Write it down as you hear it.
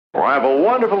Well, I have a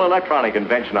wonderful electronic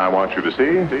invention I want you to see.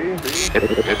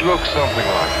 It looks something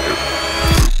like this.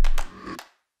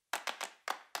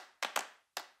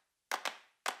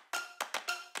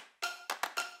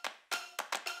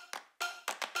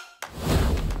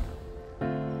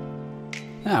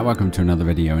 Welcome to another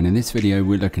video, and in this video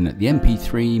we're looking at the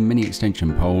MP3 mini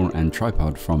extension pole and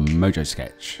tripod from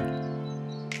Mojosktch.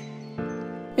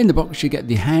 In the box you get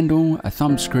the handle, a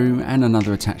thumb screw and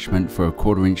another attachment for a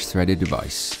 1/4 inch threaded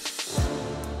device.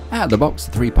 Out of the box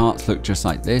the three parts look just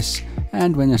like this,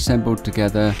 and when assembled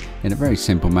together in a very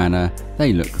simple manner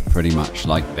they look pretty much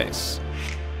like this.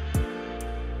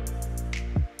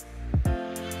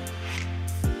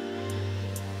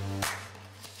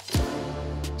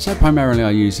 So primarily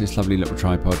I use this lovely little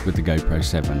tripod with the GoPro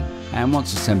 7, and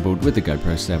once assembled with the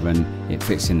GoPro 7 it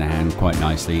fits in the hand quite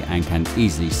nicely and can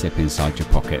easily slip inside your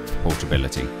pocket for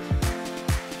portability.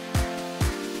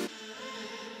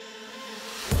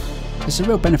 There's some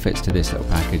real benefits to this little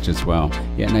package as well.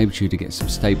 It enables you to get some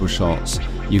stable shots,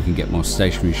 you can get more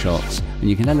stationary shots, and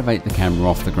you can elevate the camera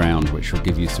off the ground, which will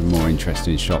give you some more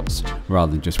interesting shots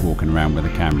rather than just walking around with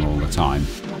the camera all the time.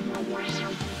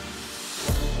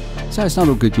 So it's not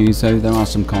all good news though, there are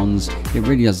some cons. It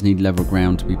really does need level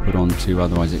ground to be put onto,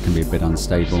 otherwise it can be a bit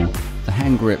unstable. The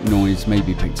hand grip noise may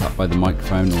be picked up by the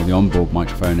microphone, or the onboard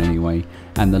microphone anyway,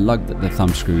 and the lug that the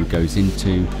thumb screw goes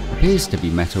into appears to be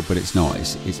metal, but it's not,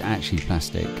 it's actually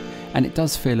plastic, and it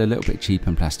does feel a little bit cheap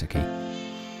and plasticky.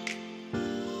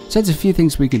 So there's a few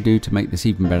things we can do to make this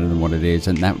even better than what it is,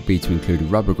 and that would be to include a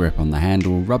rubber grip on the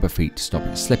handle, rubber feet to stop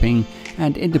it slipping,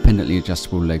 and independently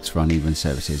adjustable legs for uneven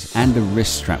surfaces, and a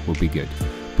wrist strap would be good.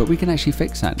 But we can actually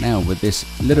fix that now with this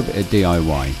little bit of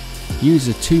DIY. Use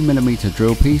a 2mm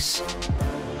drill piece,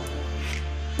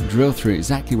 drill through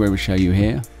exactly where we show you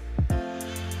here,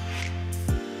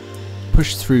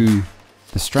 push through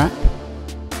the strap,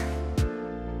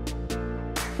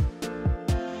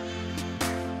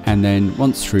 and then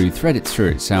once through, thread it through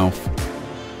itself,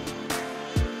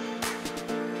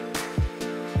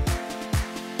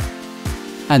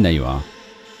 and there you are.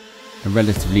 A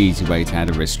relatively easy way to add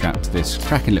a wrist strap to this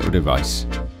cracking little device.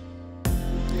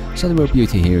 So the real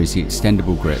beauty here is the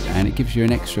extendable grip, and it gives you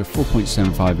an extra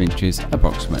 4.75 inches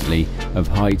approximately of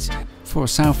height. For a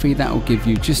selfie that will give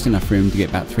you just enough room to get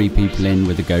about 3 people in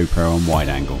with a GoPro on wide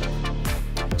angle.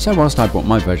 So whilst I bought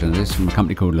my version of this from a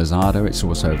company called Lazada, it's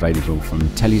also available from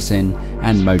Telesin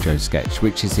and Mojosktch,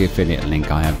 which is the affiliate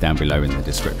link I have down below in the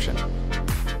description.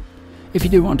 If you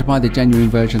do want to buy the genuine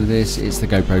version of this, it's the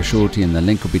GoPro Shorty, and the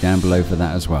link will be down below for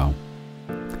that as well.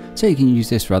 So you can use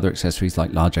this for other accessories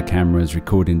like larger cameras,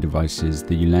 recording devices,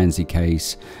 the Ulanzi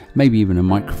case, maybe even a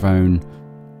microphone,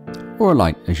 or a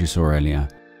light as you saw earlier.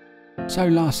 So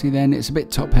lastly then, it's a bit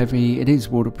top heavy, it is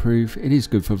waterproof, it is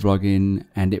good for vlogging,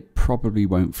 and it probably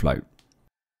won't float.